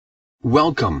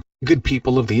Welcome, good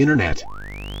people of the internet.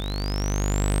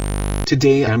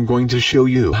 Today I'm going to show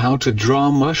you how to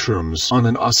draw mushrooms on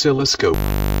an oscilloscope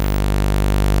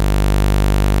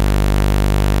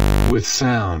with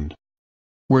sound.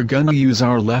 We're gonna use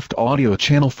our left audio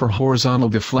channel for horizontal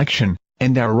deflection,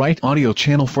 and our right audio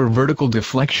channel for vertical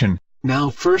deflection.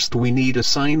 Now first we need a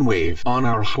sine wave on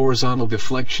our horizontal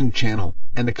deflection channel,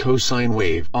 and a cosine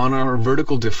wave on our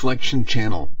vertical deflection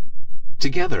channel.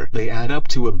 Together they add up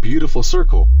to a beautiful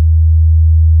circle.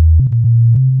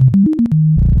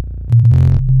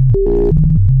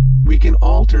 We can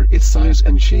alter its size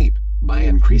and shape by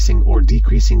increasing or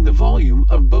decreasing the volume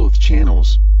of both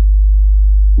channels.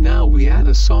 Now we add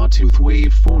a sawtooth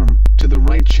waveform to the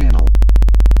right channel.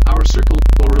 Our circle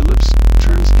or ellipse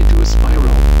turns into a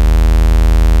spiral.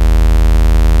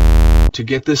 To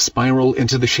get this spiral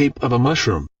into the shape of a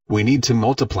mushroom, we need to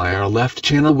multiply our left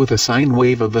channel with a sine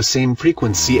wave of the same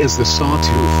frequency as the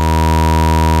sawtooth.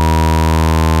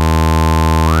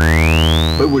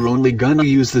 But we're only gonna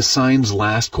use the sine's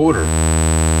last quarter.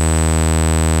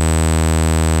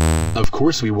 Of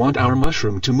course we want our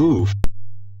mushroom to move,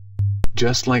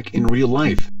 just like in real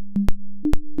life.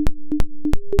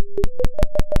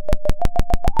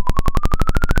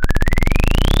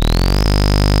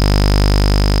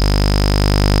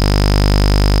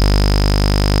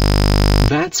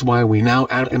 That's why we now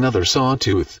add another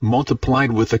sawtooth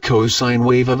multiplied with a cosine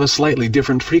wave of a slightly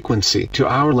different frequency to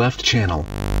our left channel.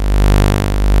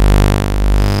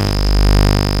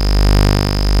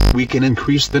 We can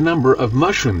increase the number of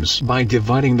mushrooms by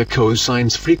dividing the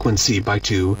cosine's frequency by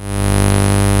 2,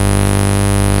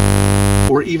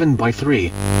 or even by 3.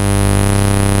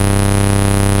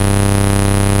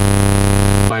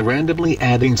 By randomly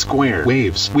adding square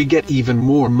waves, we get even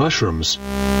more mushrooms.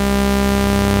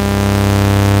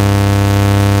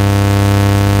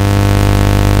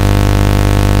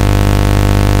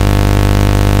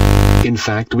 In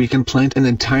fact, we can plant an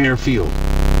entire field.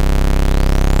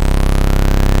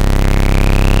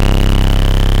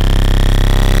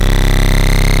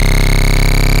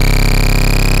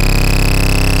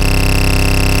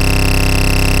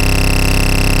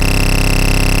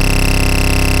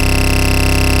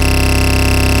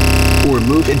 Or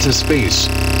move into space.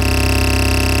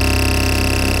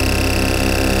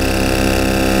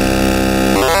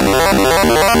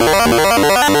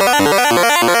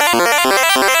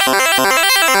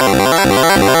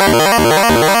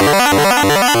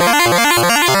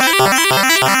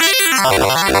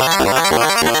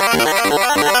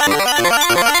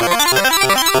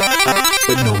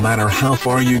 But no matter how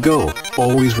far you go,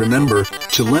 always remember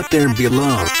to let there be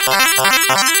love.